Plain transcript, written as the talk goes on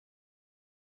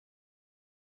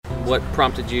what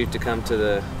prompted you to come to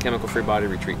the Chemical Free Body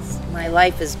retreats? My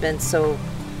life has been so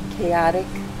chaotic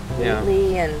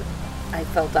lately, and I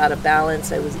felt out of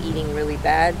balance. I was eating really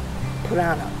bad, put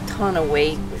on a ton of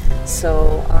weight.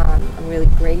 So I'm really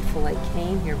grateful I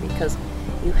came here because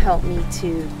you helped me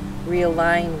to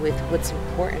realign with what's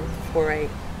important before I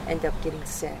end up getting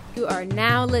sick. You are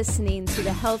now listening to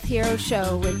the Health Hero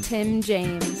Show with Tim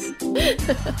James.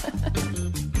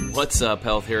 What's up,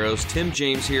 Health Heroes? Tim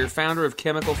James here, founder of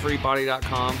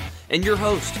ChemicalFreeBody.com, and your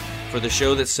host for the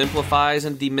show that simplifies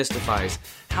and demystifies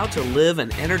how to live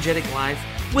an energetic life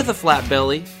with a flat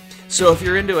belly. So if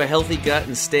you're into a healthy gut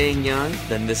and staying young,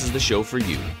 then this is the show for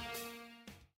you.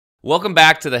 Welcome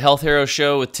back to the Health Hero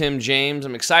Show with Tim James.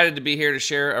 I'm excited to be here to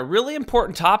share a really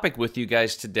important topic with you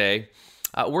guys today.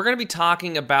 We're going to be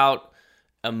talking about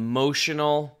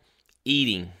emotional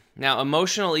eating. Now,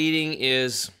 emotional eating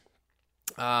is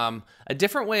a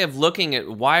different way of looking at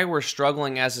why we're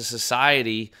struggling as a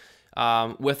society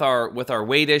with our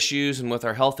weight issues and with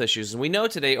our health issues. And we know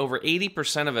today over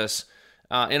 80% of us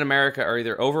in America are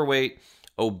either overweight,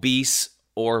 obese,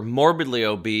 or morbidly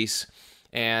obese.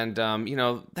 And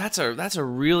that's a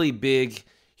really big,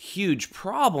 huge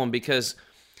problem because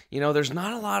there's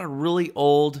not a lot of really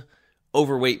old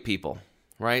overweight people,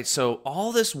 right? So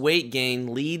all this weight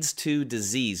gain leads to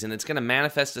disease, and it's going to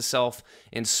manifest itself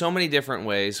in so many different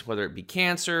ways, whether it be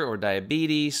cancer or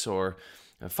diabetes or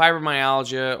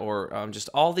fibromyalgia or just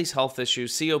all these health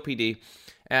issues, COPD.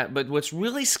 But what's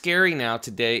really scary now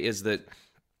today is that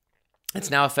it's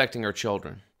now affecting our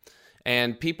children.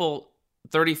 And people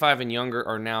 35 and younger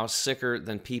are now sicker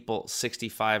than people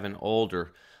 65 and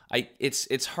older.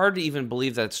 It's hard to even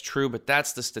believe that's true, but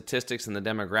that's the statistics and the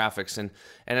demographics. And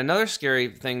another scary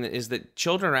thing is that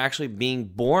children are actually being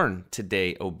born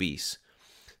today obese.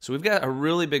 So we've got a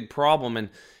really big problem,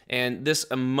 and this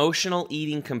emotional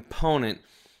eating component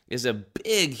is a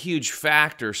big, huge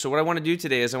factor. So what I want to do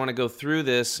today is I want to go through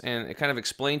this and kind of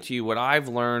explain to you what I've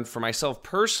learned for myself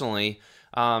personally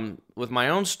with my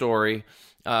own story,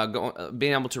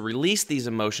 being able to release these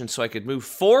emotions so I could move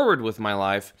forward with my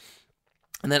life.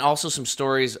 And then also some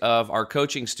stories of our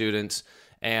coaching students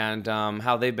and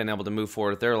how they've been able to move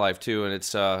forward with their life too. And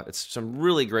it's some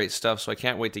really great stuff, so I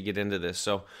can't wait to get into this.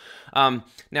 So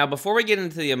now before we get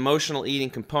into the emotional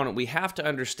eating component, we have to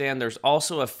understand there's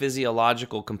also a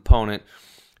physiological component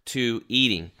to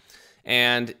eating.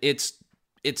 And it's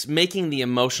making the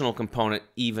emotional component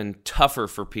even tougher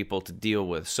for people to deal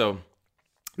with. So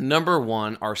number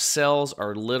one, our cells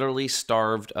are literally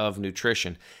starved of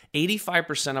nutrition.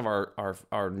 85% of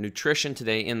our nutrition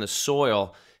today in the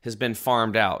soil has been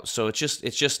farmed out. So it's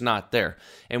just not there.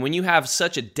 And when you have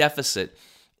such a deficit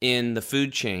in the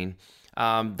food chain,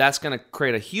 that's going to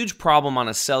create a huge problem on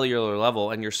a cellular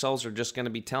level, and your cells are just going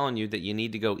to be telling you that you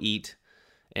need to go eat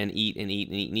and eat and eat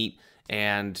and eat and eat.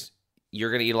 And you're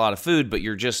going to eat a lot of food, but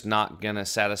you're just not going to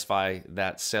satisfy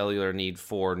that cellular need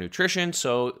for nutrition.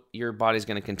 So your body's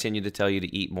going to continue to tell you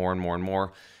to eat more and more and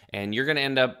more. And you're going to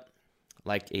end up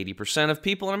like 80% of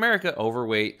people in America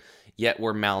overweight, yet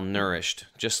we're malnourished,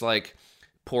 just like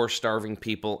poor, starving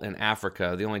people in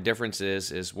Africa. The only difference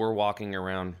is we're walking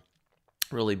around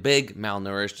really big,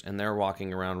 malnourished, and they're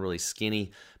walking around really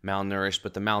skinny, malnourished,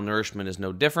 but the malnourishment is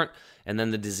no different, and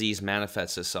then the disease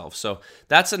manifests itself. So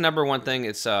that's the number one thing.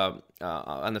 It's on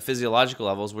the physiological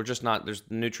levels, we're just not, there's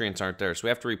nutrients aren't there, so we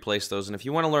have to replace those. And if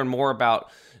you want to learn more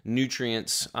about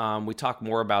nutrients, we talk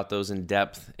more about those in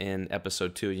depth in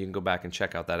episode 2. You can go back and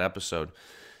check out that episode.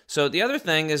 So the other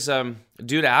thing is,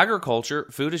 due to agriculture,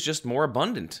 food is just more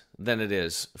abundant than it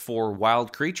is for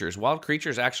wild creatures. Wild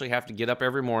creatures actually have to get up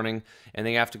every morning, and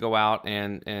they have to go out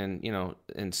and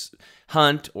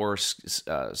hunt or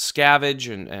scavenge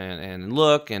and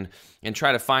look and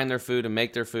try to find their food and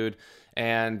make their food.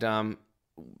 And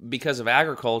because of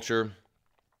agriculture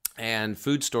and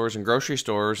food stores and grocery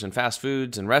stores and fast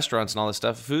foods and restaurants and all this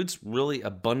stuff, food's really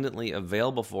abundantly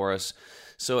available for us.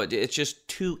 So it's just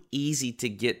too easy to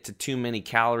get to too many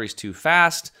calories too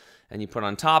fast, and you put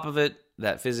on top of it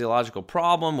that physiological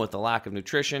problem with the lack of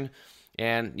nutrition,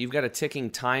 and you've got a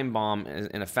ticking time bomb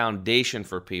and a foundation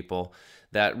for people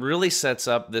that really sets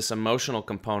up this emotional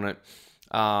component.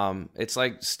 It's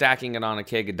like stacking it on a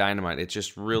keg of dynamite.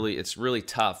 It's really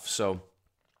tough. So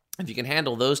if you can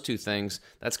handle those two things,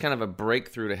 that's kind of a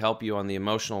breakthrough to help you on the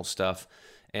emotional stuff,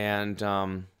 and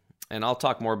I'll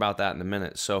talk more about that in a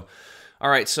minute. So. All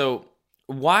right, so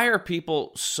why are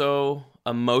people so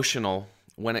emotional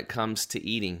when it comes to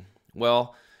eating?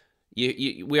 Well,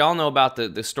 we all know about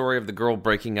the story of the girl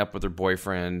breaking up with her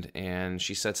boyfriend, and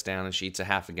she sits down and she eats a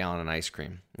half a gallon of ice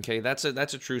cream. Okay, that's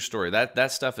a true story.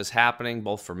 That stuff is happening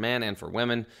both for men and for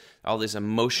women. All this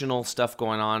emotional stuff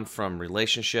going on from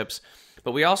relationships.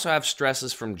 But we also have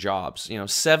stresses from jobs.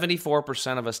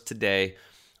 74% of us today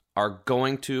are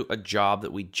going to a job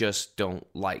that we just don't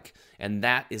like. And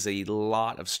that is a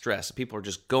lot of stress. People are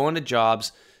just going to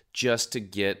jobs just to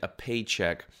get a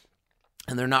paycheck.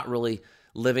 And they're not really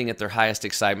living at their highest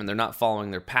excitement. They're not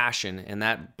following their passion. And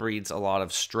that breeds a lot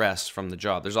of stress from the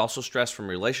job. There's also stress from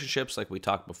relationships, like we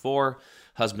talked before.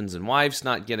 Husbands and wives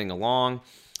not getting along.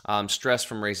 Stress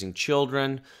from raising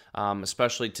children,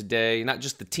 especially today, not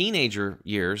just the teenager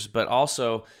years, but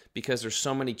also because there's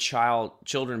so many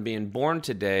children being born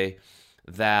today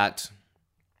that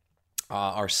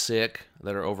are sick,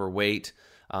 that are overweight.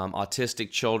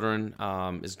 Autistic children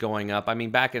is going up. I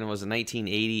mean, back in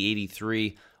 1980,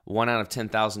 83, 1 out of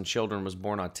 10,000 children was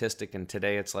born autistic, and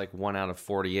today it's like 1 out of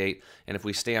 48. And if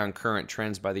we stay on current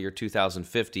trends by the year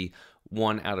 2050,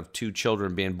 1 out of 2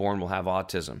 children being born will have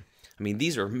autism. I mean,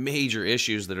 these are major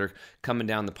issues that are coming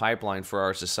down the pipeline for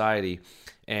our society,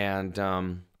 and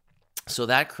so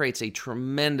that creates a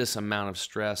tremendous amount of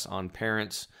stress on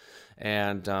parents,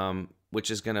 and which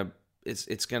is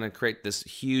it's going to create this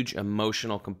huge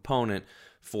emotional component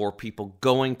for people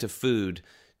going to food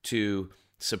to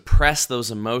suppress those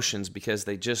emotions because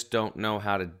they just don't know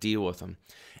how to deal with them.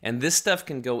 And this stuff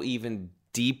can go even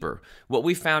deeper. What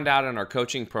we found out in our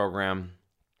coaching program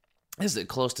is that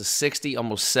close to 60,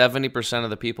 almost 70%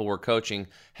 of the people we're coaching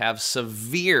have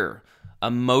severe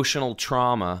emotional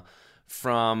trauma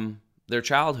from their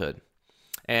childhood.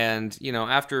 And,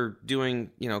 after doing,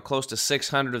 close to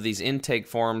 600 of these intake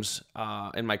forms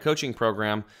in my coaching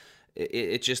program,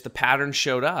 it just, the pattern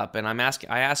showed up. And I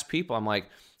asked people, I'm like,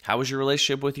 how was your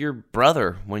relationship with your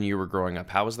brother when you were growing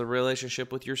up? How was the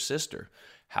relationship with your sister?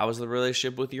 How was the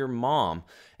relationship with your mom?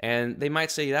 And they might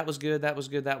say, that was good, that was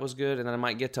good, that was good. And then I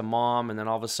might get to mom, and then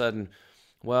all of a sudden,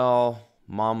 well,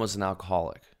 mom was an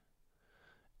alcoholic.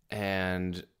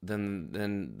 And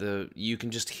then you can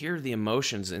just hear the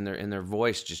emotions in their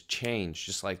voice just change,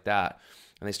 just like that.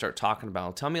 And they start talking about,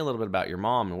 well, tell me a little bit about your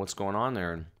mom and what's going on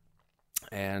there.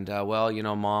 And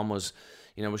mom was,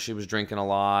 she was drinking a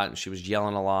lot and she was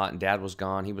yelling a lot, and dad was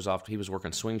gone. He was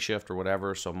working swing shift or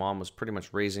whatever. So mom was pretty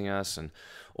much raising us.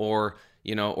 Or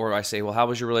I say, well, how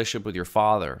was your relationship with your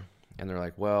father? And they're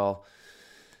like, well,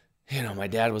 my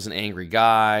dad was an angry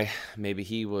guy. Maybe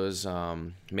he was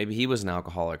an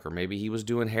alcoholic, or maybe he was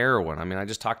doing heroin. I mean, I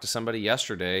just talked to somebody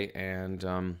yesterday,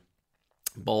 and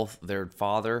both their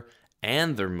father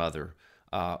and their mother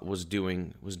was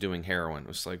doing heroin. It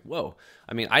was like, whoa.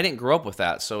 I mean, I didn't grow up with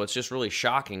that, so it's just really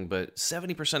shocking. But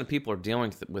 70% of people are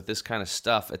dealing with this kind of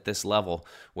stuff at this level,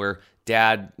 where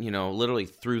dad, literally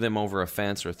threw them over a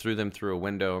fence or threw them through a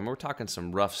window. And we're talking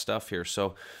some rough stuff here.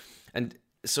 So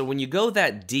when you go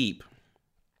that deep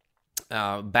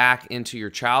back into your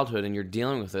childhood and you're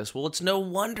dealing with this, well, it's no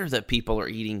wonder that people are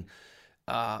eating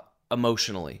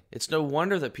emotionally. It's no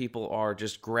wonder that people are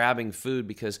just grabbing food,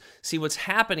 because see, what's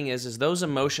happening is those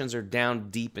emotions are down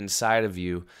deep inside of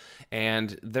you,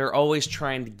 and they're always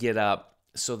trying to get up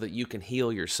so that you can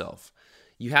heal yourself.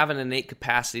 You have an innate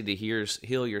capacity to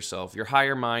heal yourself. Your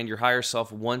higher mind, your higher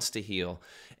self wants to heal.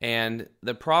 And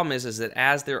the problem is that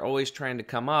as they're always trying to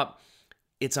come up,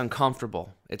 it's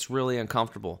uncomfortable. It's really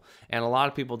uncomfortable. And a lot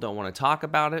of people don't want to talk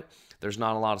about it. There's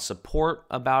not a lot of support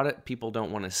about it. People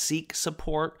don't want to seek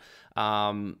support.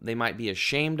 They might be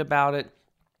ashamed about it,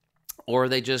 or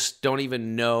they just don't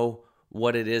even know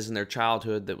what it is in their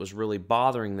childhood that was really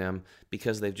bothering them,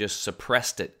 because they've just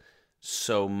suppressed it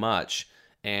so much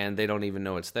and they don't even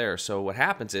know it's there. So what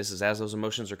happens is as those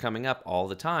emotions are coming up all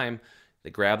the time, they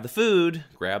grab the food,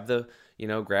 grab the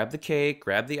cake,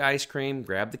 grab the ice cream,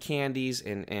 grab the candies,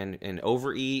 and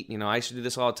overeat. I used to do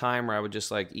this all the time, where I would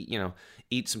just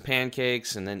eat some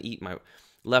pancakes and then eat my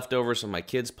leftovers on my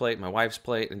kids' plate, my wife's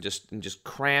plate, and just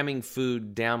cramming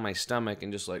food down my stomach,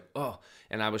 and just like, oh,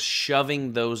 and I was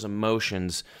shoving those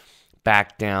emotions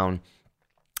back down.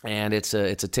 And it's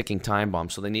a ticking time bomb,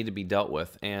 so they need to be dealt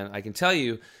with. And I can tell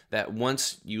you that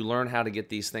once you learn how to get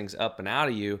these things up and out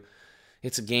of you,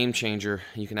 it's a game changer.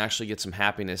 You can actually get some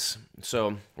happiness.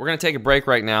 So we're going to take a break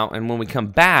right now, and when we come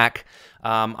back,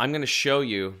 I'm going to show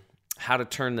you how to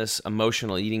turn this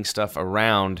emotional eating stuff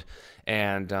around.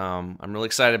 And I'm really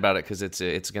excited about it, because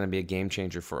it's going to be a game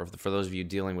changer for those of you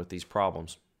dealing with these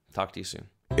problems. Talk to you soon.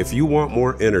 If you want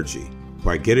more energy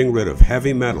by getting rid of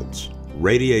heavy metals,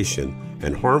 radiation,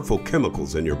 and harmful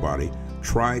chemicals in your body,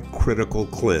 try Critical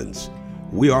Cleanse.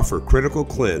 We offer Critical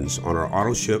Cleanse on our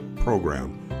auto-ship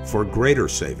program for greater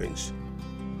savings.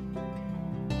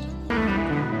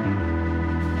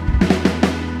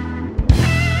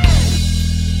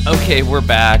 Okay, we're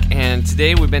back, and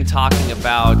today we've been talking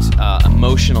about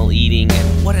emotional eating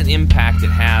and what an impact it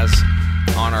has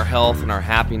on our health and our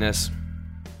happiness.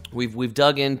 We've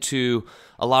dug into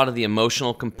a lot of the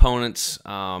emotional components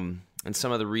and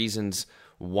some of the reasons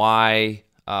why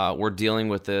we're dealing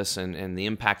with this and the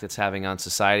impact it's having on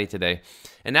society today.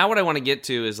 And now what I want to get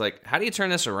to is, like, how do you turn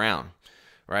this around,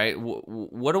 right?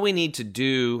 What do we need to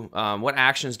do? What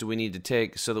actions do we need to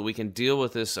take so that we can deal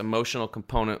with this emotional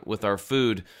component with our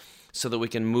food so that we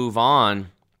can move on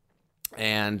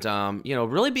and,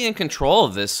 really be in control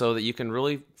of this so that you can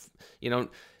really,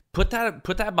 put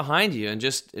that behind you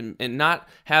and not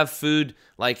have food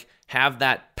like have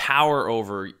that power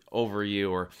over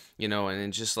you or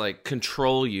and just like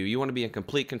control you. You want to be in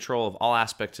complete control of all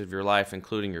aspects of your life,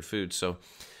 including your food. So,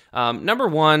 number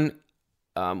one,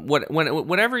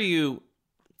 whenever you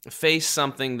face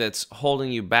something that's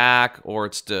holding you back or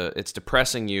it's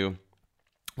depressing you,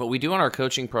 what we do in our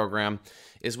coaching program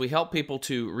is we help people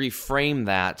to reframe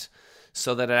that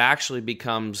so that it actually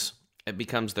becomes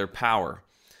their power.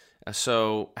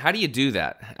 So how do you do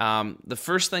that? The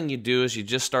first thing you do is you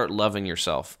just start loving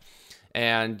yourself.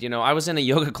 And, I was in a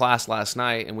yoga class last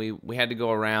night, and we had to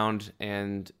go around,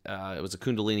 and it was a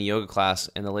Kundalini yoga class,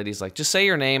 and the lady's like, just say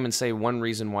your name and say one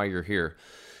reason why you're here.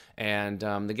 And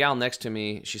the gal next to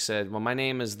me, she said, well, my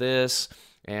name is this,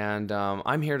 and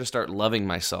I'm here to start loving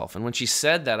myself. And when she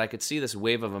said that, I could see this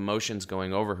wave of emotions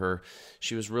going over her.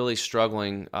 She was really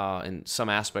struggling in some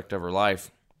aspect of her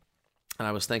life. And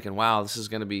I was thinking, wow, this is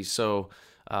going to be so.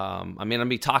 I'm going to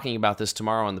be talking about this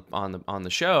tomorrow on the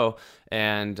show,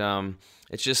 and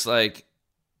it's just like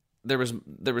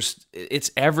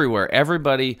it's everywhere.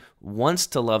 Everybody wants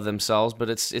to love themselves, but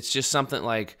it's just something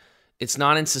like it's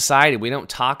not in society. We don't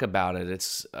talk about it.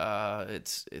 It's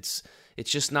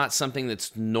just not something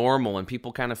that's normal, and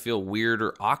people kind of feel weird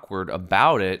or awkward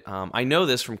about it. I know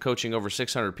this from coaching over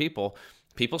 600 people.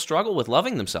 People struggle with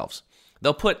loving themselves.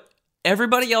 They'll put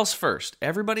everybody else first.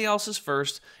 Everybody else is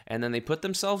first, and then they put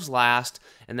themselves last,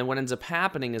 and then what ends up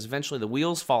happening is eventually the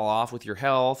wheels fall off with your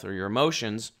health or your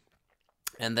emotions,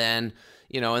 and then,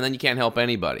 and then you can't help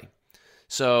anybody.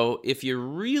 So if you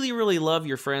really, really love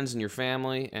your friends and your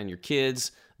family and your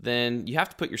kids, then you have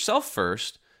to put yourself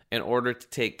first in order to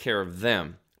take care of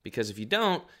them. Because if you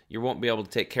don't, you won't be able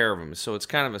to take care of them. So it's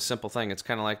kind of a simple thing. It's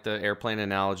kind of like the airplane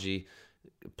analogy.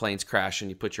 Planes crash and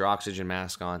you put your oxygen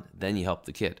mask on, then you help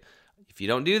the kid. If you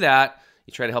don't do that,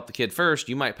 you try to help the kid first,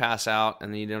 you might pass out,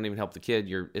 and then you don't even help the kid.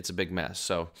 It's a big mess.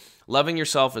 So loving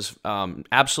yourself is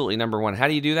absolutely number one. How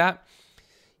do you do that?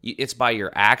 It's by your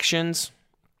actions,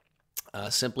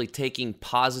 simply taking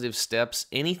positive steps,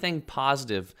 anything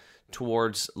positive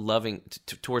towards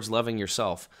loving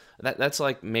yourself. That's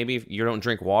like maybe you don't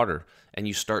drink water and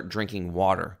you start drinking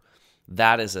water.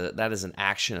 That is an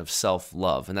action of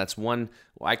self-love, and that's one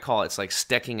I call it's like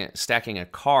stacking a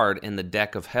card in the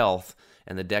deck of health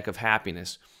and the deck of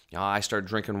happiness. I start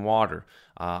drinking water.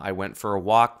 I went for a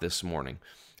walk this morning.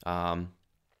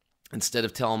 Instead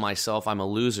of telling myself I'm a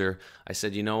loser, I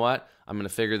said, you know what? I'm going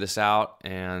to figure this out,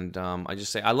 and I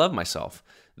just say I love myself.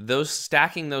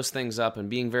 Stacking those things up and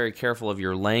being very careful of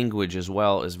your language as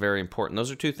well is very important.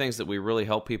 Those are two things that we really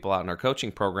help people out in our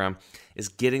coaching program, is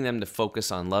getting them to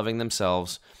focus on loving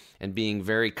themselves and being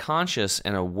very conscious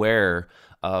and aware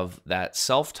of that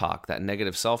self-talk, that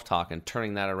negative self-talk, and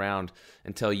turning that around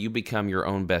until you become your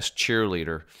own best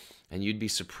cheerleader. And you'd be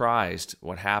surprised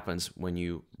what happens when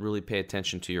you really pay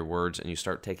attention to your words and you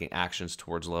start taking actions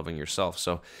towards loving yourself.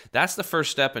 So that's the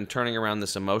first step in turning around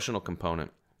this emotional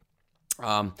component.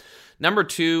 Number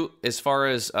two, as far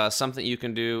as something you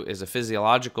can do is a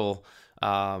physiological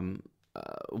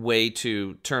way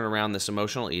to turn around this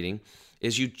emotional eating,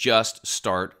 is you just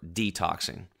start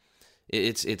detoxing.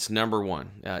 It's number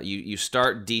one. You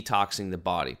start detoxing the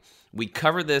body. We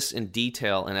covered this in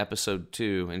detail in episode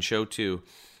 2, in show 2,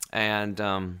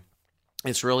 and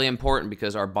it's really important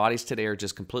because our bodies today are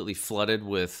just completely flooded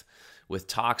with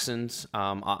toxins.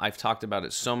 I've talked about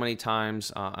it so many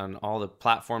times on all the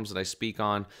platforms that I speak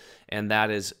on, and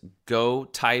that is go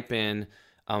type in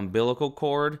umbilical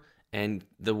cord and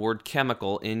the word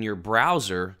chemical in your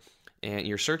browser and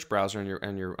your search browser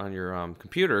on your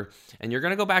computer, and you're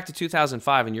going to go back to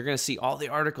 2005, and you're going to see all the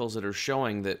articles that are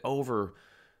showing that over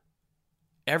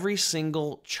every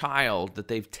single child that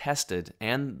they've tested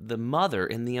and the mother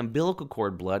in the umbilical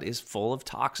cord blood is full of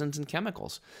toxins and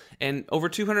chemicals. And over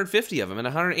 250 of them, and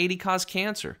 180 cause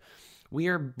cancer. We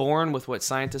are born with what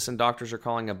scientists and doctors are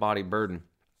calling a body burden.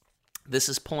 This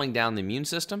is pulling down the immune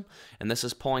system, and this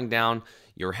is pulling down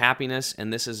your happiness,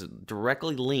 and this is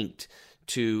directly linked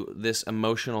to this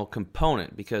emotional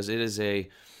component because it's a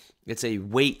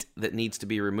weight that needs to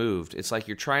be removed. It's like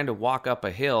you're trying to walk up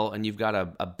a hill and you've got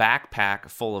a backpack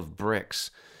full of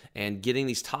bricks. And getting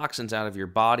these toxins out of your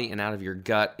body and out of your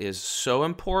gut is so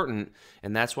important,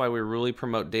 and that's why we really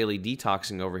promote daily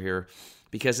detoxing over here,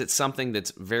 because it's something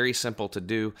that's very simple to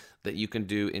do that you can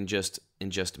do in just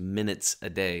minutes a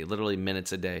day, literally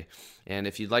minutes a day. And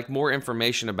if you'd like more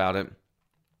information about it,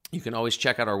 you can always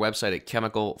check out our website at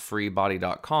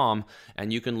chemicalfreebody.com,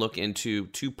 and you can look into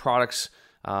 2 products.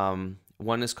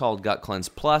 One is called Gut Cleanse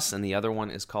Plus, and the other one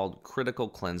is called Critical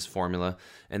Cleanse Formula,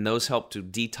 and those help to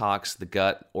detox the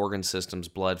gut, organ systems,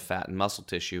 blood, fat, and muscle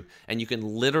tissue, and you can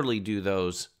literally do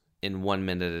those in 1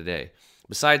 minute a day.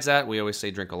 Besides that, we always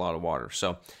say drink a lot of water.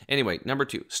 So anyway, number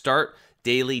 2, start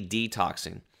daily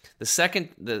detoxing. The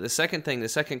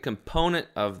second component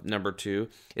of number 2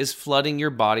 is flooding your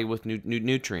body with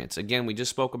nutrients. Again, we just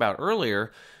spoke about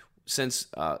earlier, since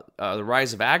the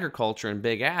rise of agriculture and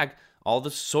big ag, all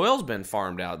the soil's been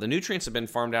farmed out. The nutrients have been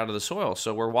farmed out of the soil,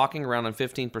 so we're walking around on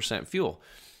 15% fuel.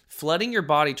 Flooding your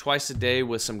body twice a day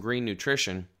with some green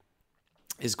nutrition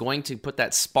is going to put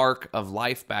that spark of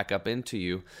life back up into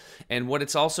you. And what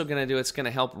it's also going to do, it's going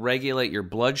to help regulate your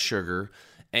blood sugar,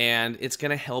 and it's going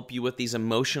to help you with these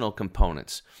emotional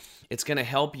components. It's going to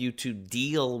help you to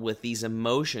deal with these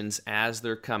emotions as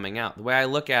they're coming out. The way I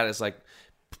look at it is like,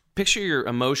 picture your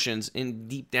emotions in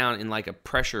deep down in like a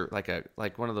pressure,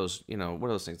 like one of those, what are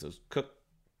those things? Those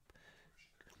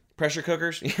pressure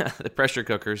cookers? Yeah, the pressure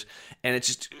cookers. And it's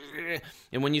just,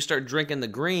 and when you start drinking the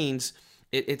greens,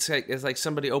 it's like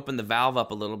somebody opened the valve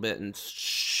up a little bit, and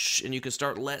you can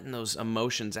start letting those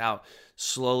emotions out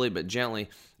slowly but gently,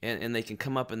 and they can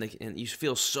come up, and you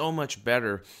feel so much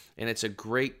better. And it's a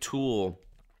great tool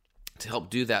to help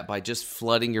do that by just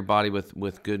flooding your body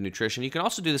with good nutrition. You can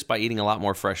also do this by eating a lot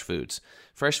more fresh foods.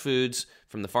 Fresh foods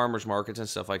from the farmers markets and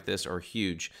stuff like this are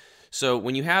huge. So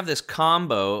when you have this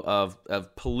combo of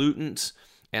pollutants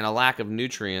and a lack of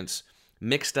nutrients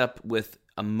mixed up with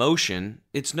emotion,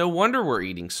 it's no wonder we're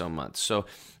eating so much. So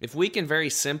if we can very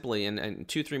simply, in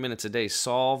 2-3 minutes a day,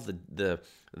 solve the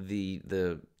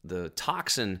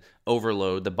toxin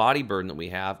overload, the body burden that we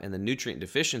have, and the nutrient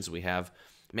deficiency we have,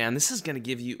 man, this is going to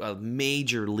give you a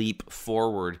major leap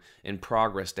forward in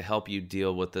progress to help you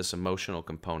deal with this emotional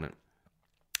component.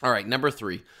 All right, number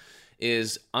 3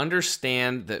 is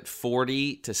understand that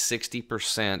 40 to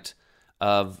 60%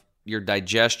 of your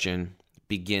digestion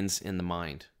begins in the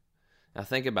mind. Now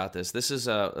think about this. This is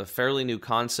a fairly new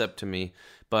concept to me,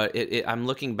 but I'm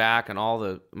looking back on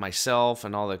all myself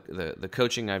and all the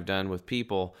coaching I've done with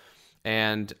people.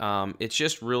 And it's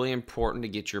just really important to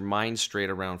get your mind straight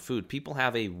around food. People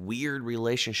have a weird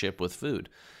relationship with food.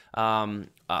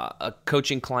 A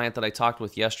coaching client that I talked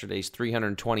with yesterday is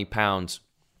 320 pounds,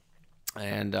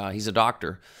 and he's a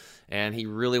doctor, and he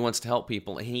really wants to help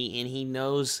people. And he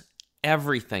knows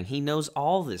everything. He knows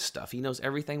all this stuff. He knows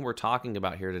everything we're talking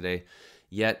about here today.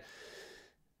 Yet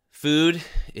food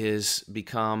is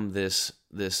become this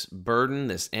burden,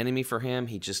 this enemy for him.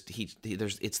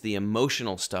 It's the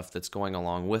emotional stuff that's going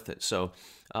along with it. So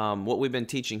what we've been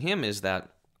teaching him is that,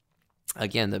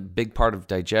 again, the big part of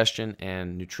digestion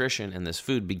and nutrition and this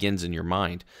food begins in your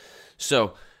mind.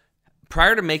 So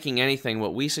prior to making anything,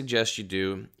 what we suggest you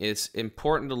do, it's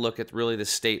important to look at really the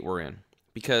state we're in,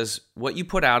 because what you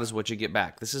put out is what you get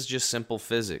back. This is just simple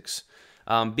physics.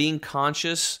 Being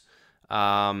conscious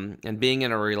and being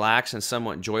in a relaxed and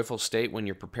somewhat joyful state when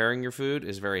you're preparing your food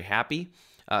is very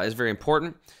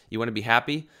important. You want to be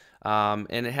happy,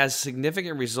 and it has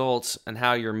significant results in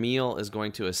how your meal is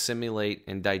going to assimilate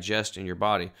and digest in your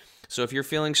body. So if you're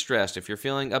feeling stressed, if you're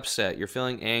feeling upset, you're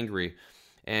feeling angry,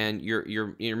 and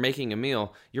you're making a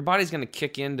meal, your body's going to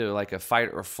kick into like a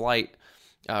fight or flight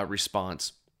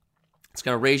response. It's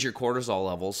going to raise your cortisol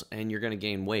levels, and you're going to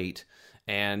gain weight.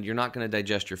 And you're not going to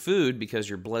digest your food because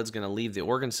your blood's going to leave the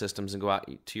organ systems and go out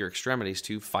to your extremities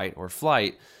to fight or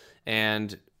flight.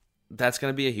 And that's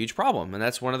going to be a huge problem. And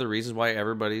that's one of the reasons why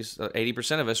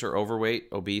 80% of us are overweight,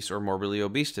 obese, or morbidly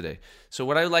obese today. So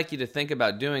what I would like you to think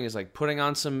about doing is like putting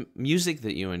on some music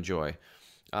that you enjoy,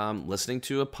 listening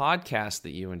to a podcast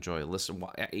that you enjoy,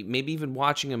 maybe even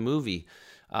watching a movie,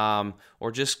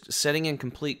 or just sitting in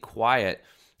complete quiet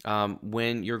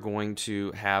when you're going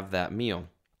to have that meal.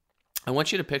 I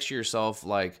want you to picture yourself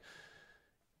like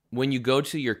when you go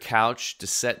to your couch to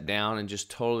sit down and just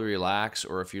totally relax,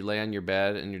 or if you lay on your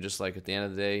bed and you're just like at the end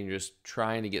of the day, you're just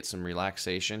trying to get some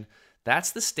relaxation. That's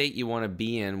the state you want to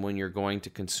be in when you're going to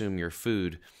consume your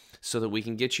food, so that we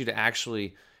can get you to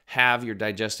actually have your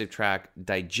digestive tract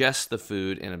digest the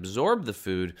food and absorb the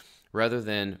food rather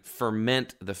than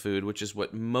ferment the food, which is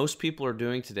what most people are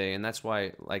doing today. And that's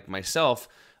why, like myself,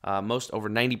 over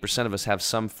 90% of us have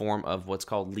some form of what's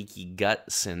called leaky gut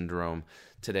syndrome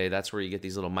today. That's where you get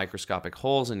these little microscopic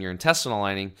holes in your intestinal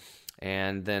lining,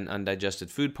 and then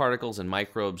undigested food particles and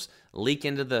microbes leak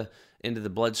into the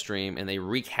bloodstream, and they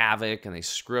wreak havoc, and they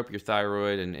screw up your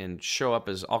thyroid and show up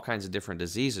as all kinds of different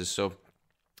diseases. So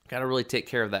got to really take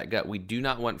care of that gut. We do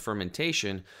not want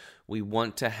fermentation. We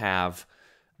want to have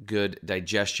good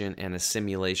digestion and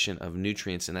assimilation of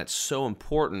nutrients, and that's so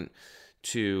important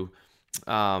to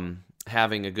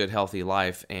having a good, healthy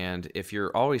life. And if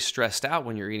you're always stressed out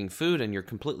when you're eating food and you're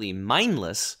completely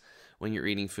mindless when you're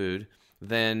eating food,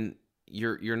 then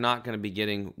you're not going to be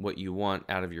getting what you want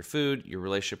out of your food. Your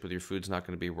relationship with your food's not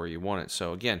going to be where you want it.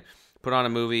 So again, put on a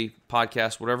movie,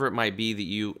 podcast, whatever it might be that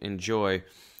you enjoy.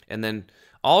 And then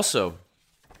also,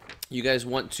 you guys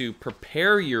want to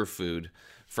prepare your food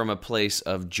from a place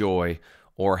of joy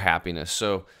or happiness.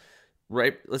 So,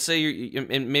 right, let's say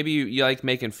maybe you like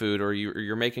making food, or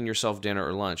you're making yourself dinner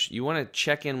or lunch. You want to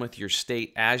check in with your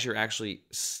state as you're actually,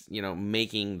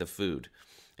 making the food.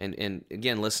 And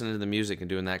again, listening to the music and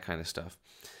doing that kind of stuff.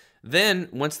 Then,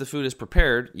 once the food is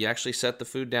prepared, you actually set the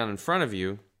food down in front of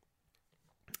you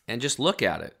and just look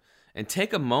at it. And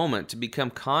take a moment to become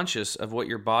conscious of what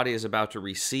your body is about to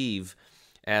receive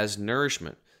as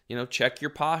nourishment. Check your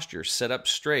posture, sit up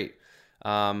straight,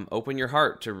 open your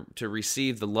heart to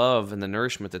receive the love and the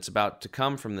nourishment that's about to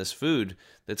come from this food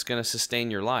that's going to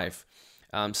sustain your life.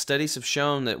 Studies have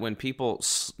shown that when people,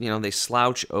 they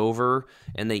slouch over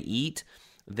and they eat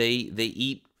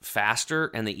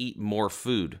faster and they eat more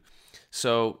food.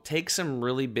 So take some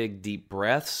really big, deep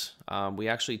breaths. We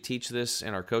actually teach this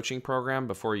in our coaching program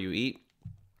before you eat.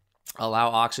 Allow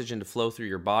oxygen to flow through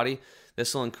your body.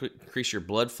 This will increase your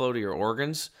blood flow to your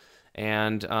organs,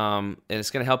 and it's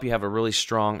going to help you have a really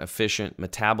strong, efficient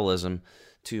metabolism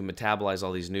to metabolize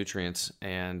all these nutrients.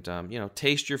 And,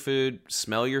 taste your food,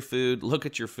 smell your food, look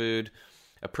at your food,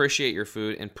 appreciate your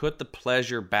food, and put the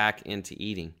pleasure back into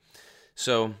eating.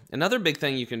 So another big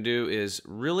thing you can do is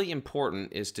really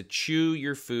important is to chew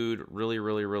your food really,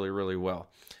 really, really, really well.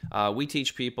 We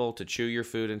teach people to chew your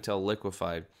food until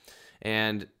liquefied.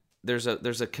 And there's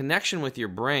a connection with your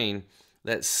brain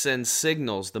that sends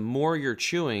signals. The more you're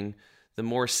chewing, the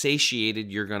more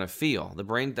satiated you're going to feel. The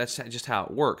brain, that's just how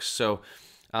it works. So,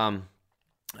 and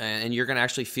you're going to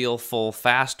actually feel full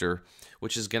faster,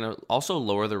 which is going to also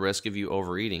lower the risk of you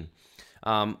overeating.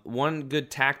 One good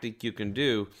tactic you can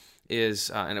do is,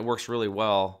 and it works really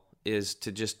well, is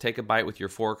to just take a bite with your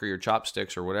fork or your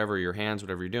chopsticks or whatever, your hands,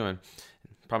 whatever you're doing.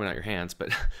 Probably not your hands,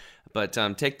 but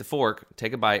take the fork,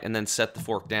 take a bite, and then set the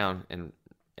fork down and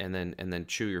then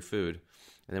chew your food.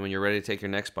 And then when you're ready to take your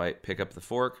next bite, pick up the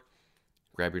fork,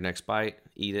 grab your next bite,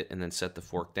 eat it, and then set the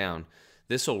fork down.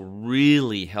 This will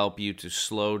really help you to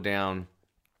slow down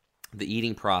the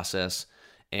eating process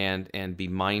and be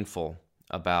mindful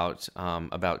about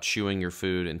chewing your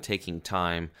food and taking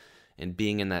time and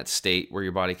being in that state where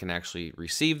your body can actually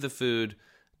receive the food,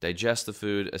 digest the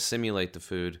food, assimilate the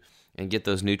food, and get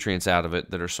those nutrients out of it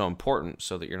that are so important,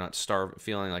 so that you're not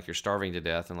feeling like you're starving to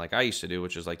death, and like I used to do,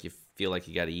 which is like you feel like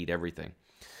you got to eat everything.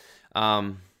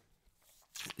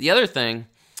 The other thing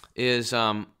is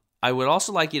I would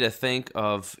also like you to think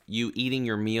of you eating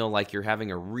your meal like you're having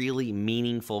a really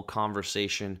meaningful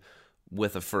conversation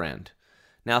with a friend.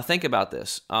 Now think about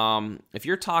this. If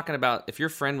your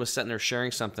friend was sitting there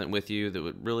sharing something with you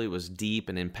that really was deep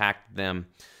and impacted them,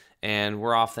 and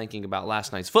we're off thinking about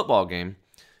last night's football game,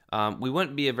 we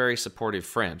wouldn't be a very supportive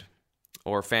friend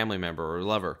or family member or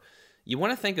lover. You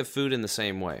want to think of food in the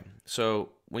same way.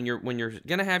 So when you're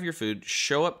going to have your food,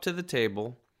 show up to the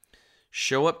table,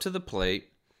 show up to the plate,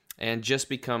 and just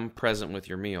become present with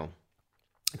your meal.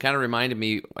 It kind of reminded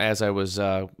me as I was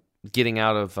getting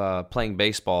out of playing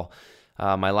baseball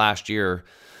my last year,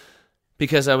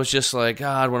 because I was just like,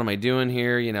 God, what am I doing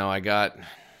here? I got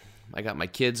my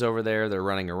kids over there. They're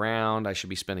running around. I should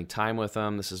be spending time with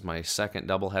them. This is my second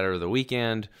doubleheader of the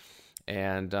weekend.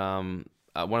 And one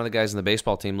of the guys in the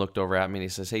baseball team looked over at me and he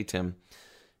says, "Hey, Tim,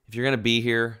 if you're going to be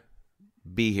here,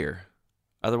 be here.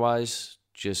 Otherwise,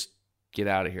 just get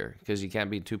out of here, because you can't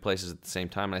be in two places at the same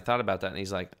time." And I thought about that, and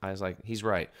I was like, he's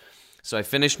right. So I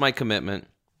finished my commitment.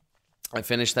 I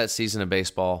finished that season of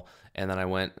baseball, and then I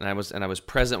went and I was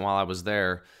present while I was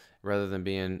there, rather than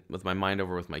being with my mind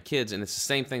over with my kids. And it's the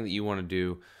same thing that you want to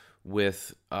do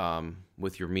with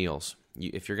your meals.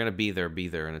 If you're going to be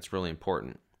there, and it's really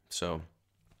important. So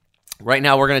right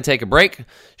now we're going to take a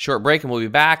short break, and we'll be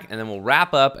back, and then we'll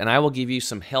wrap up, and I will give you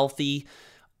some healthy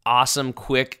awesome,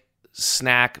 quick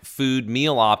snack food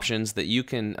meal options that you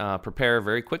can prepare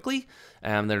very quickly,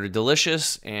 that are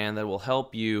delicious, and that will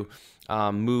help you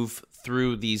move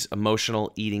through these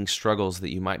emotional eating struggles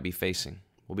that you might be facing.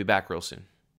 We'll be back real soon.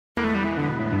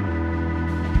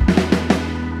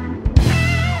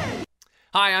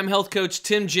 Hi, I'm health coach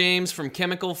Tim James from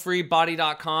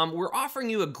ChemicalFreeBody.com. We're offering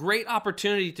you a great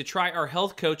opportunity to try our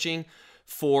health coaching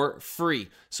for free.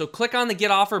 So click on the Get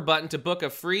Offer button to book a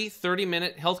free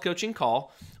 30-minute health coaching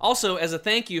call. Also, as a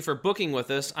thank you for booking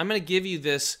with us, I'm going to give you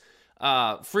this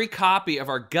free copy of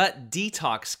our Gut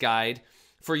Detox Guide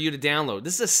for you to download.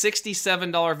 This is a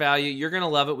 $67 value. You're going to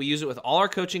love it. We use it with all our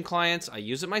coaching clients. I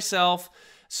use it myself.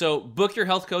 So book your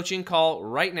health coaching call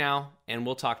right now, and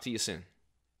we'll talk to you soon.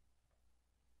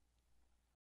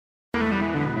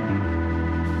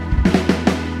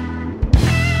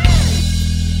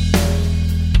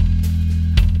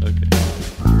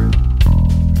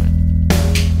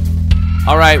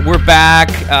 All right, we're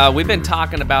back. We've been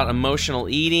talking about emotional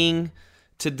eating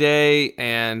today,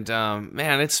 and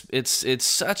man, it's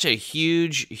such a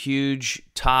huge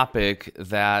topic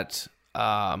that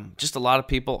just a lot of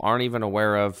people aren't even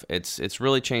aware of. It's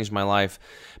really changed my life.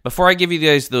 Before I give you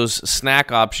guys those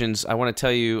snack options, I want to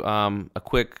tell you a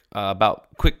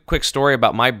quick story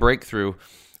about my breakthrough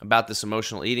about this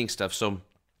emotional eating stuff. So,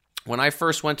 when I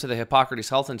first went to the Hippocrates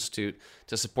Health Institute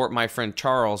to support my friend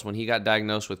Charles when he got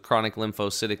diagnosed with chronic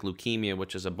lymphocytic leukemia,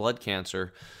 which is a blood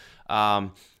cancer,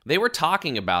 they were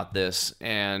talking about this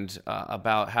and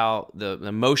about how the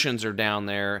emotions are down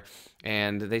there.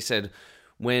 And they said,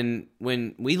 when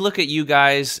we look at you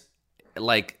guys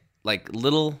like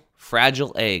little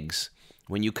fragile eggs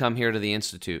when you come here to the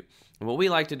Institute, and what we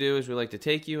like to do is we like to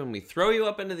take you and we throw you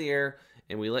up into the air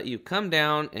and we let you come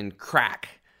down and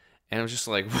crack. And I was just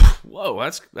like, whoa,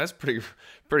 that's pretty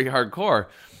hardcore.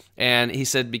 And he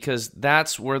said, because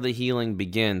that's where the healing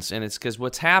begins. And it's because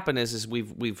what's happened is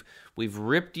we've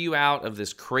ripped you out of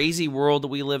this crazy world that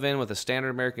we live in with a standard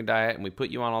American diet, and we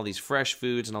put you on all these fresh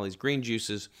foods and all these green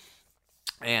juices.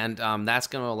 And that's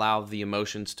going to allow the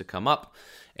emotions to come up.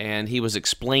 And he was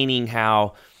explaining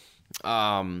how,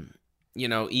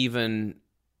 even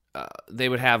they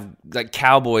would have like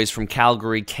cowboys from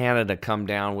Calgary, Canada, come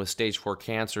down with stage 4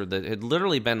 cancer that had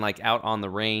literally been like out on the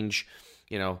range,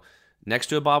 next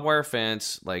to a barbed wire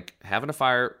fence, like having a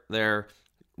fire there,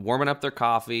 warming up their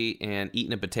coffee and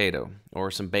eating a potato or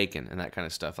some bacon and that kind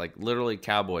of stuff, like literally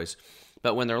cowboys.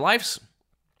 But when their life's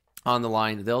on the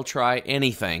line, they'll try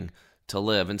anything to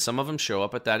live. And some of them show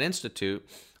up at that institute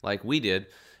like we did.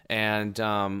 And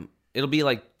it'll be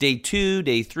like day 2,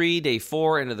 day 3, day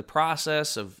 4 into the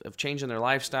process of changing their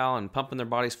lifestyle and pumping their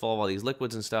bodies full of all these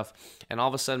liquids and stuff. And all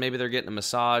of a sudden, maybe they're getting a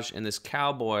massage, and this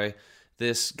cowboy,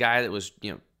 this guy that was,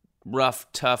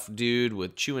 rough, tough dude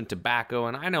with chewing tobacco,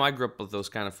 and I know I grew up with those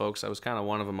kind of folks. I was kind of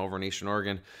one of them over in Eastern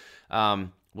Oregon.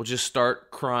 Will just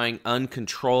start crying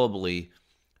uncontrollably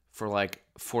for like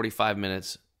 45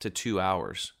 minutes to 2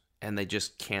 hours, and they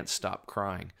just can't stop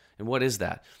crying. And what is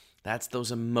that? That's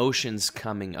those emotions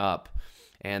coming up,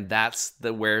 and that's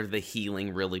where the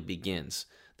healing really begins.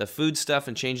 The food stuff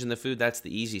and changing the food, that's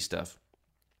the easy stuff.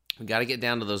 We got to get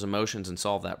down to those emotions and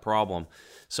solve that problem.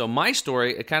 So my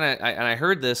story, I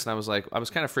heard this and I was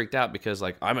kind of freaked out because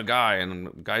like I'm a guy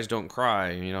and guys don't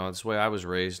cry. That's the way I was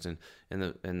raised in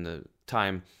the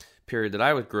time period that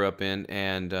I grew up in,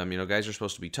 and guys are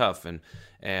supposed to be tough.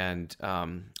 And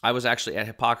I was actually at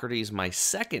Hippocrates my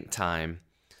second time.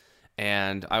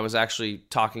 And I was actually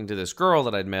talking to this girl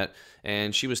that I'd met,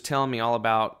 and she was telling me all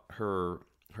about her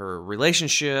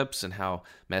relationships and how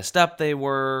messed up they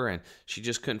were, and she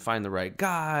just couldn't find the right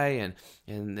guy,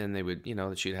 and then they would,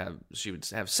 she would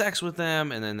have sex with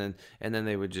them, and then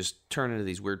they would just turn into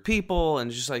these weird people, and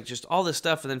just all this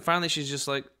stuff, and then finally she's just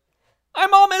like,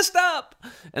 I'm all messed up,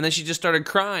 and then she just started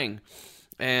crying,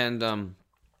 and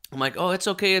I'm like, oh, it's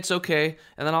okay.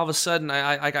 And then all of a sudden,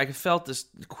 I felt this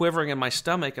quivering in my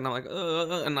stomach, and I'm like,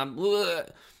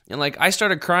 and like I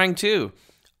started crying too,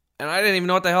 and I didn't even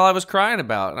know what the hell I was crying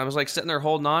about. And I was like sitting there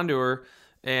holding on to her,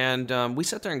 and we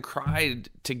sat there and cried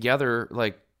together,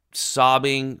 like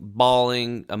sobbing,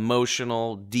 bawling,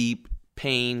 emotional, deep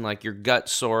pain, like your gut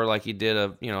sore, like you did a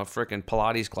freaking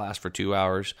Pilates class for 2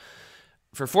 hours.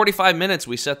 For 45 minutes,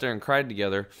 we sat there and cried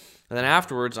together, and then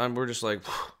afterwards, we're just like,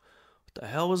 the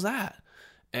hell was that?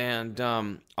 And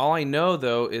all I know,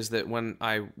 though, is that when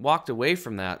I walked away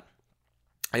from that,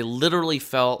 I literally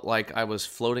felt like I was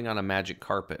floating on a magic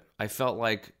carpet. I felt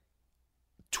like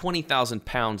 20,000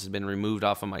 pounds had been removed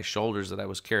off of my shoulders that I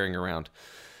was carrying around.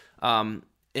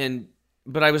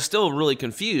 But I was still really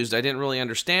confused. I didn't really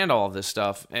understand all of this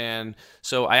stuff. And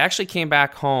so I actually came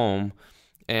back home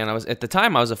and at the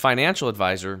time I was a financial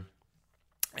advisor,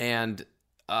 and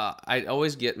I'd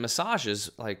always get massages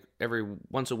like every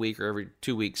once a week or every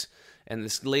 2 weeks. And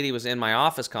this lady was in my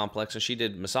office complex, and she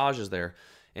did massages there.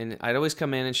 And I'd always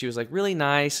come in, and she was like really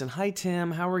nice. And, hi,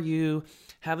 Tim, how are you?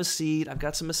 Have a seat. I've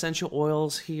got some essential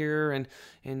oils here, and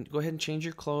go ahead and change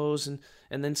your clothes, and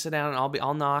then sit down, and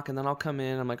I'll knock, and then I'll come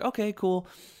in. I'm like, okay, cool.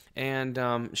 And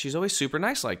she's always super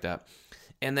nice like that.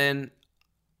 And then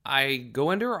I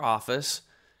go into her office,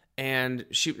 and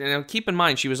keep in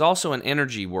mind, she was also an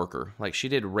energy worker. Like, she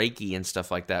did Reiki and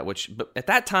stuff like that, but at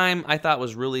that time I thought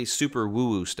was really super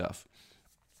woo-woo stuff.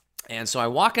 And so I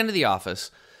walk into the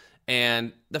office,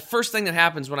 and the first thing that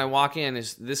happens when I walk in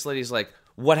is this lady's like,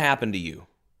 what happened to you?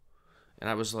 And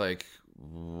I was like,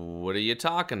 what are you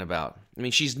talking about? I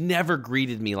mean, she's never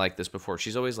greeted me like this before.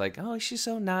 She's always like, oh, she's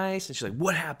so nice. And she's like,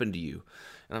 what happened to you?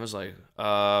 And I was like, what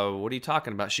are you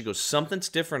talking about? She goes, something's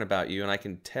different about you, and I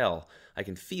can tell. I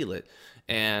can feel it.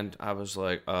 And I was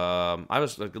like, a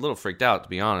little freaked out, to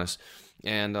be honest.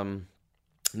 And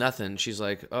nothing. She's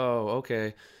like, oh,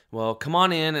 okay. Well, come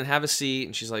on in and have a seat.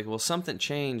 And she's like, well, something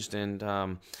changed. And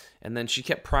then she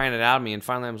kept prying it out of me. And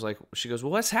finally I was like, she goes,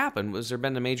 well, what's happened? Was there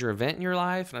been a major event in your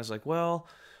life? And I was like, well,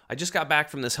 I just got back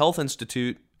from this health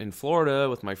institute in Florida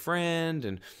with my friend.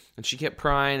 And she kept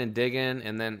prying and digging.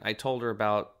 And then I told her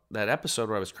about that episode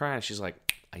where I was crying. She's like,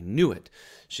 I knew it.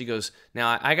 She goes,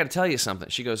 now I got to tell you something.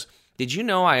 She goes, did you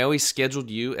know I always scheduled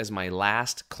you as my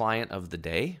last client of the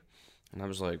day? And I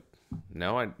was like,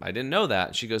 no, I didn't know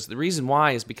that. She goes, the reason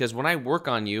why is because when I work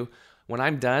on you, when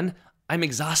I'm done, I'm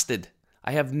exhausted.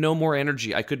 I have no more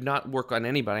energy. I could not work on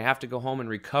anybody. I have to go home and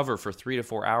recover for 3 to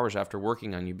 4 hours after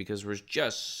working on you because there's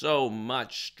just so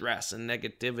much stress and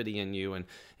negativity in you and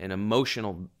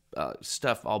emotional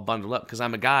stuff all bundled up because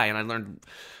I'm a guy and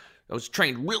I was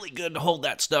trained really good to hold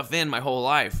that stuff in my whole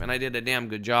life, and I did a damn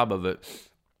good job of it.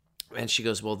 And she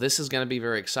goes, well, this is going to be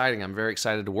very exciting. I'm very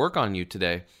excited to work on you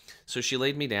today. So she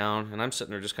laid me down, and I'm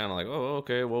sitting there just kind of like, oh,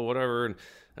 okay, well, whatever. And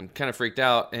I'm kind of freaked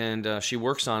out, and she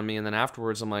works on me. And then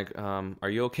afterwards, I'm like, are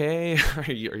you okay?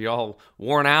 Are you all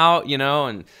worn out, you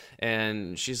know?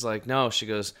 And she's like, no. She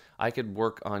goes, I could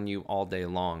work on you all day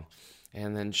long.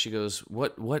 And then she goes,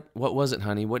 what was it,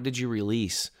 honey? What did you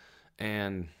release?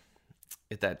 And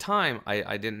at that time,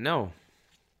 I didn't know.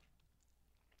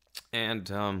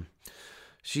 And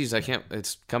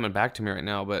it's coming back to me right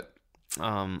now, but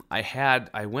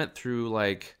I went through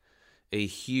like a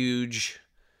huge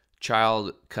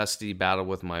child custody battle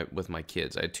with my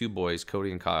kids. I had 2 boys,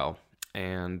 Cody and Kyle,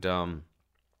 and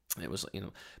it was,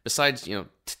 besides,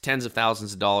 tens of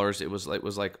thousands of dollars, it was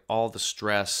like all the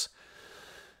stress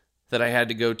that I had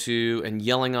to go to and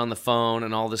yelling on the phone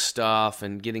and all this stuff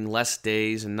and getting less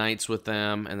days and nights with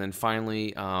them. And then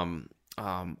finally,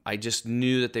 I just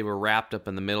knew that they were wrapped up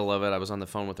in the middle of it. I was on the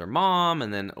phone with their mom,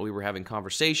 and then we were having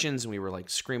conversations, and we were like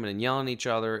screaming and yelling at each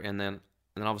other. And then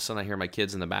all of a sudden I hear my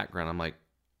kids in the background. I'm like,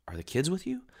 are the kids with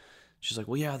you? She's like,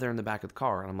 well, yeah, they're in the back of the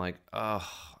car. And I'm like, oh,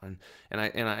 and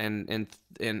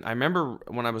I remember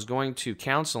when I was going to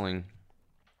counseling,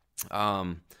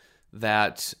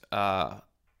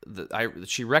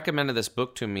 she recommended this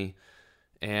book to me,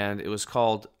 and it was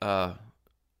called Caught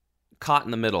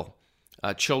in the Middle.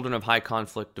 Children of High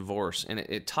Conflict Divorce, and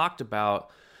it talked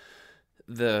about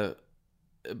the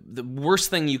worst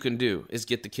thing you can do is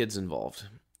get the kids involved,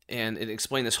 and it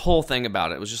explained this whole thing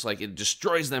about it. It was just like it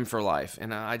destroys them for life,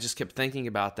 and I just kept thinking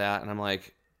about that, and I'm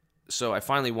like, so I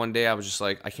finally one day I was just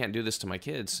like, I can't do this to my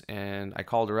kids, and I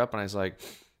called her up and I was like,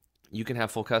 you can have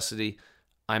full custody,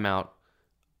 I'm out,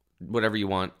 whatever you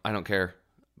want, I don't care,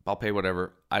 I'll pay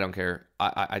whatever, I don't care,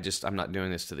 I'm not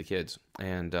doing this to the kids,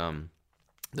 and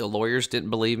the lawyers didn't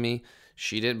believe me.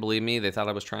 She didn't believe me. They thought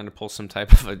I was trying to pull some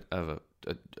type of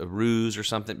a ruse or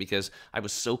something because I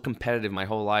was so competitive my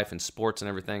whole life in sports and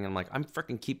everything. I'm like, I'm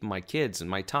freaking keeping my kids and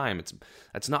my time.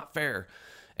 That's not fair.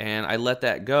 And I let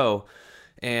that go.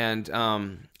 And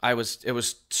it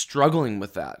was struggling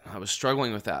with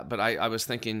that. But I was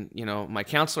thinking, my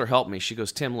counselor helped me. She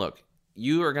goes, Tim, look,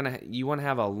 you want to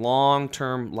have a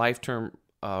long-term, life-term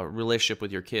relationship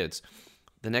with your kids.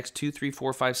 The next 2, 3,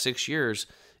 4, 5, 6 years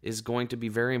is going to be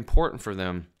very important for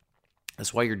them.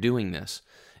 That's why you're doing this.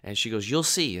 And she goes, you'll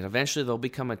see. And eventually there'll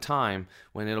become a time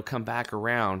when it'll come back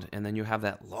around, and then you'll have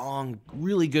that long,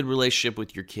 really good relationship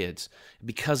with your kids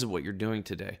because of what you're doing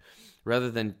today,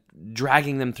 rather than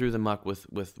dragging them through the muck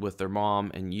with their mom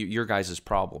and your guys'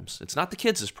 problems. It's not the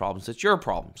kids' problems. It's your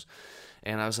problems.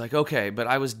 And I was like, okay. But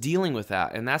I was dealing with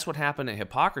that. And that's what happened at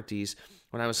Hippocrates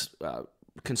when I was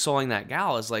consoling that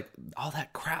gal, is like all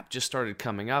that crap just started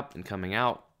coming up and coming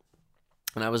out,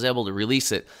 and I was able to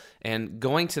release it. And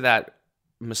going to that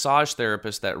massage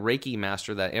therapist, that Reiki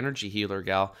master, that energy healer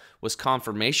gal, was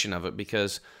confirmation of it,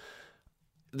 because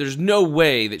there's no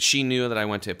way that she knew that I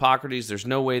went to Hippocrates. There's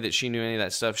no way that she knew any of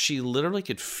that stuff. She literally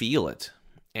could feel it.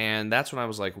 And that's when I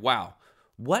was like, wow,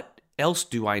 what else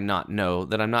do I not know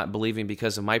that I'm not believing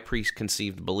because of my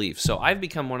preconceived beliefs? So I've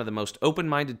become one of the most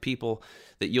open-minded people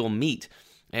that you'll meet.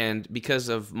 And because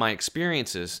of my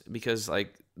experiences, because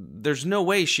like there's no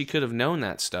way she could have known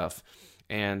that stuff.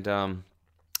 And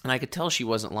I could tell she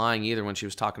wasn't lying either when she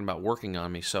was talking about working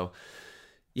on me. So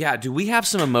yeah, do we have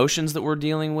some emotions that we're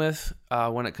dealing with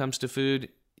when it comes to food?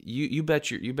 You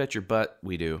bet your butt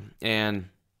we do. And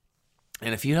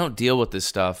if you don't deal with this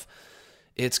stuff,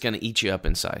 it's going to eat you up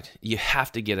inside. You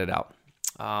have to get it out.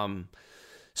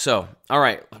 So, all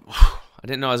right. I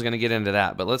didn't know I was going to get into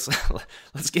that, but let's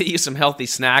get you some healthy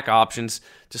snack options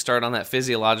to start on that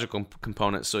physiological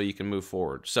component so you can move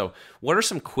forward. So, what are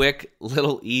some quick,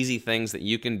 little, easy things that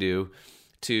you can do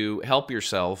to help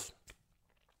yourself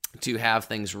to have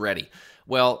things ready?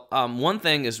 Well, one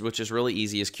thing which is really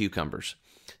easy, is cucumbers.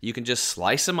 You can just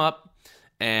slice them up,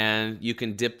 and you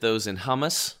can dip those in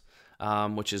hummus,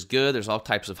 which is good. There's all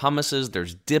types of hummuses.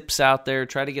 There's dips out there.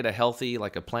 Try to get a healthy,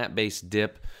 like a plant-based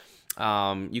dip.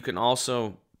 You can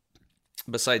also,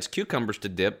 besides cucumbers to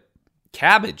dip,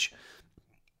 cabbage,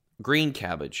 green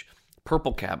cabbage,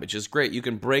 purple cabbage is great. You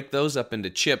can break those up into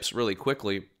chips really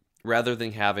quickly. Rather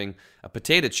than having a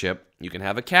potato chip, you can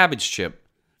have a cabbage chip.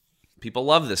 People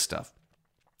love this stuff.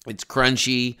 It's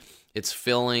crunchy, it's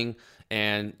filling,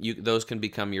 and those can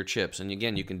become your chips. And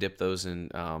again, you can dip those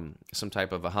in some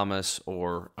type of a hummus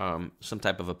or some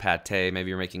type of a pate. Maybe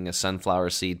you're making a sunflower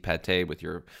seed pate with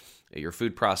your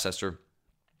food processor.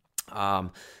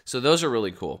 So those are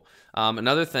really cool.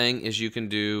 Another thing is you can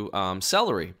do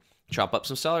celery. Chop up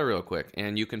some celery real quick,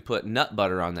 and you can put nut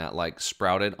butter on that, like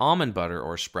sprouted almond butter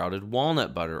or sprouted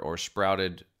walnut butter or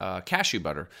sprouted cashew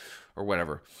butter or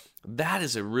whatever. That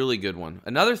is a really good one.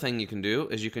 Another thing you can do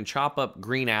is you can chop up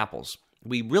green apples.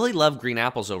 We really love green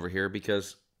apples over here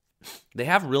because they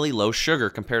have really low sugar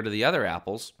compared to the other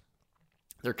apples.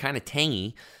 They're kind of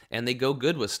tangy, and they go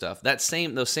good with stuff.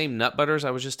 Those same nut butters I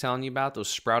was just telling you about, those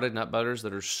sprouted nut butters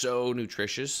that are so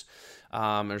nutritious,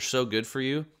 are so good for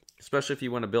you, especially if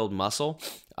you want to build muscle.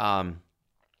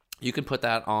 You can put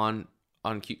that on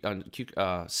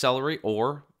celery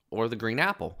or the green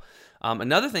apple.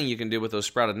 Another thing you can do with those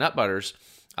sprouted nut butters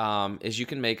is you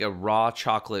can make a raw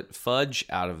chocolate fudge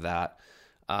out of that,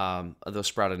 those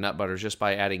sprouted nut butters, just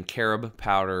by adding carob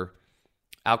powder,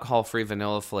 alcohol-free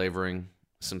vanilla flavoring,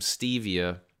 some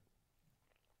stevia,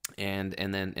 and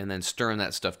then stirring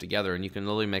that stuff together. And you can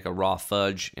literally make a raw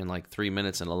fudge in like 3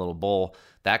 minutes in a little bowl.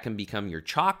 That can become your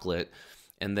chocolate,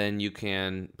 and then you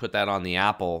can put that on the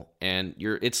apple, and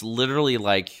it's literally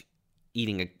like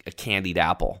eating a candied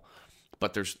apple.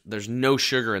 But there's no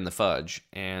sugar in the fudge,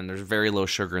 and there's very low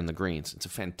sugar in the greens. It's a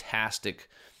fantastic,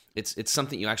 it's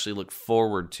something you actually look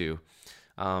forward to.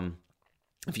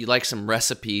 If you like some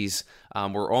recipes,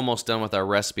 we're almost done with our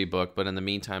recipe book, but in the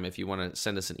meantime, if you want to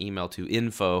send us an email to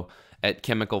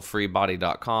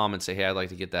info@chemicalfreebody.com and say, hey, I'd like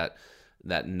to get that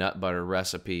nut butter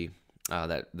recipe,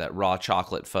 that raw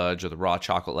chocolate fudge or the raw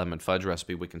chocolate lemon fudge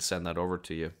recipe, we can send that over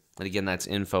to you. And again, that's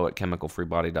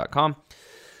info@chemicalfreebody.com.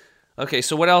 Okay,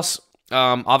 so what else?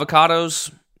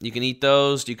 Avocados, you can eat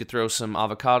those. You could throw some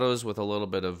avocados with a little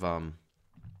bit of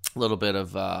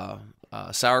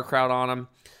sauerkraut on them.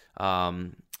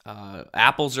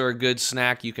 Apples are a good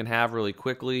snack you can have really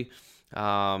quickly.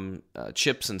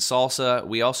 Chips and salsa.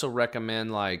 We also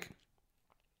recommend,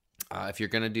 if you're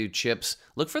going to do chips,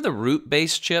 look for the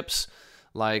root-based chips.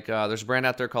 There's a brand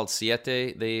out there called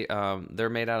Siete. They're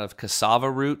made out of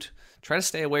cassava root. Try to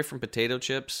stay away from potato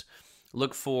chips.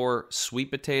 Look for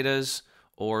sweet potatoes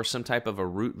or some type of a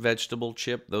root vegetable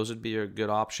chip. Those would be a good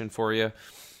option for you,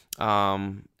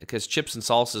 because chips and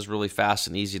salsa is really fast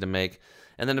and easy to make.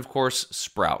 And then, of course,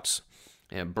 sprouts.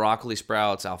 Broccoli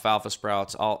sprouts, alfalfa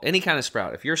sprouts, any kind of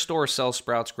sprout. If your store sells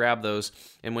sprouts, grab those.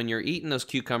 And when you're eating those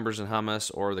cucumbers and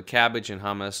hummus, or the cabbage and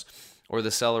hummus, or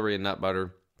the celery and nut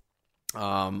butter,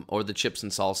 or the chips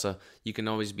and salsa, you can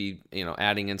always be,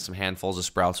 adding in some handfuls of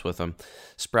sprouts with them.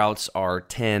 Sprouts are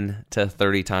 10 to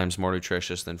 30 times more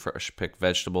nutritious than fresh picked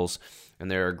vegetables, and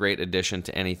they're a great addition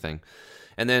to anything.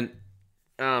 And then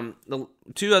the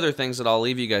two other things that I'll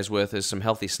leave you guys with is some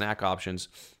healthy snack options.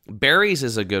 Berries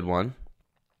is a good one.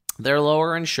 They're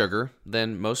lower in sugar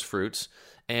than most fruits,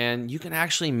 and you can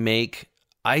actually make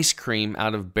ice cream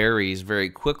out of berries very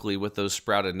quickly with those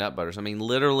sprouted nut butters. I mean,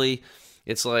 literally,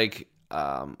 it's like,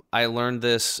 I learned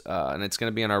this, and it's going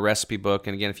to be in our recipe book.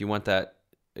 And again, if you want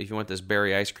this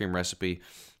berry ice cream recipe,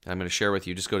 I'm going to share with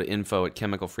you. Just go to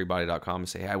info@chemicalfreebody.com and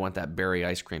say, hey, I want that berry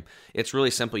ice cream. It's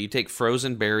really simple. You take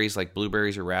frozen berries like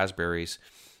blueberries or raspberries.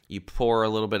 You pour a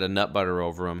little bit of nut butter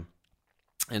over them.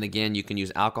 And again, you can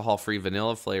use alcohol-free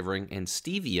vanilla flavoring and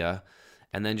stevia,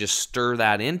 and then just stir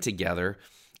that in together,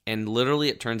 and literally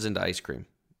it turns into ice cream.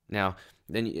 Now,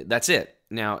 then that's it.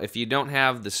 Now, if you don't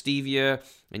have the stevia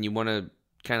and you want to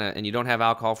and you don't have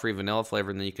alcohol-free vanilla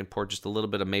flavor, then you can pour just a little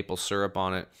bit of maple syrup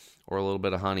on it or a little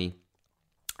bit of honey.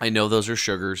 I know those are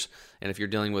sugars, and if you're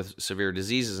dealing with severe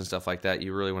diseases and stuff like that,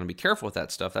 you really want to be careful with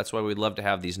that stuff. That's why we'd love to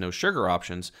have these no sugar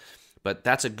options. But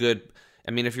that's a good,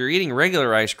 if you're eating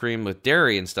regular ice cream with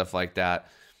dairy and stuff like that,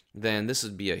 then this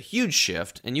would be a huge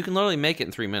shift, and you can literally make it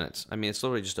in 3 minutes. It's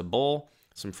literally just a bowl,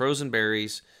 some frozen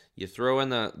berries, you throw in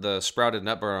the sprouted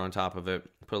nut butter on top of it,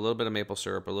 put a little bit of maple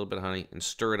syrup, a little bit of honey, and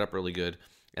stir it up really good.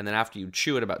 And then after you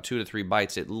chew it about 2 to 3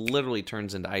 bites, it literally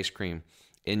turns into ice cream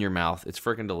in your mouth. It's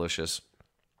freaking delicious.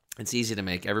 It's easy to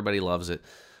make. Everybody loves it.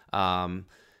 Now,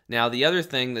 the other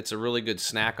thing that's a really good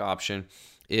snack option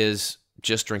is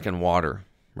just drinking water,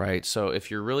 right? So if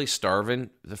you're really starving,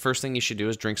 the first thing you should do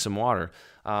is drink some water.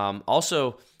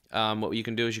 Also, what you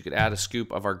can do is you could add a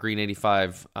scoop of our Green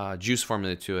 85 juice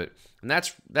formula to it. And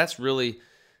that's really,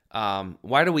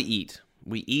 why do we eat?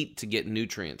 We eat to get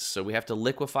nutrients. So we have to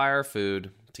liquefy our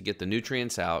food to get the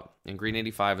nutrients out. And Green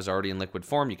 85 is already in liquid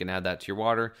form. You can add that to your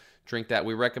water. Drink that.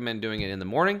 We recommend doing it in the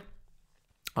morning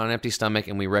on an empty stomach,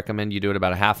 and we recommend you do it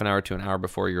about a half an hour to an hour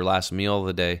before your last meal of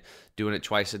the day, doing it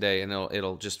twice a day, and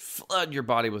it'll just flood your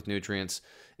body with nutrients.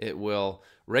 It will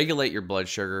regulate your blood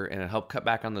sugar, and it'll help cut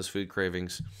back on those food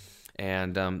cravings.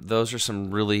 And those are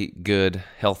some really good,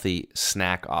 healthy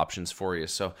snack options for you.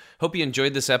 So hope you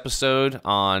enjoyed this episode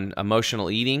on emotional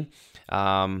eating.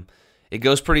 It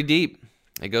goes pretty deep.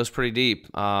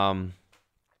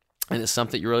 And it's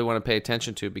something you really want to pay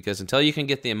attention to, because until you can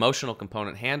get the emotional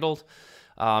component handled,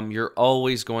 you're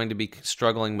always going to be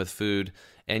struggling with food,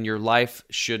 and your life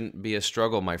shouldn't be a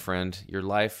struggle, my friend. Your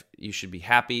life, you should be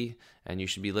happy, and you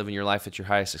should be living your life at your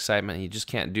highest excitement, and you just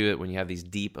can't do it when you have these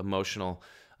deep emotional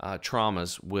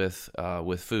traumas with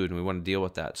food, and we want to deal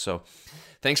with that. So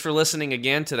thanks for listening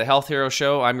again to the Health Hero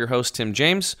Show. I'm your host, Tim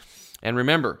James, and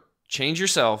remember, change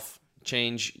yourself,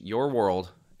 change your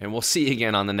world, and we'll see you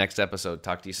again on the next episode.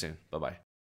 Talk to you soon. Bye-bye.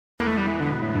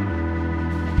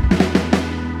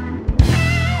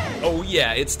 Oh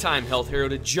yeah, it's time, Health Hero,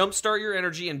 to jumpstart your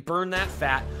energy and burn that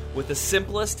fat with the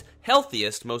simplest,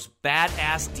 healthiest, most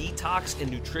badass detox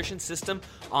and nutrition system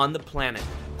on the planet.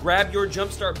 Grab your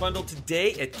Jumpstart bundle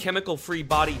today at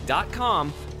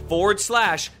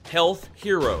chemicalfreebody.com/Health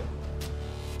Hero.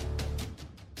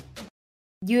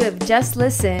 You have just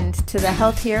listened to the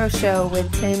Health Hero Show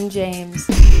with Tim James.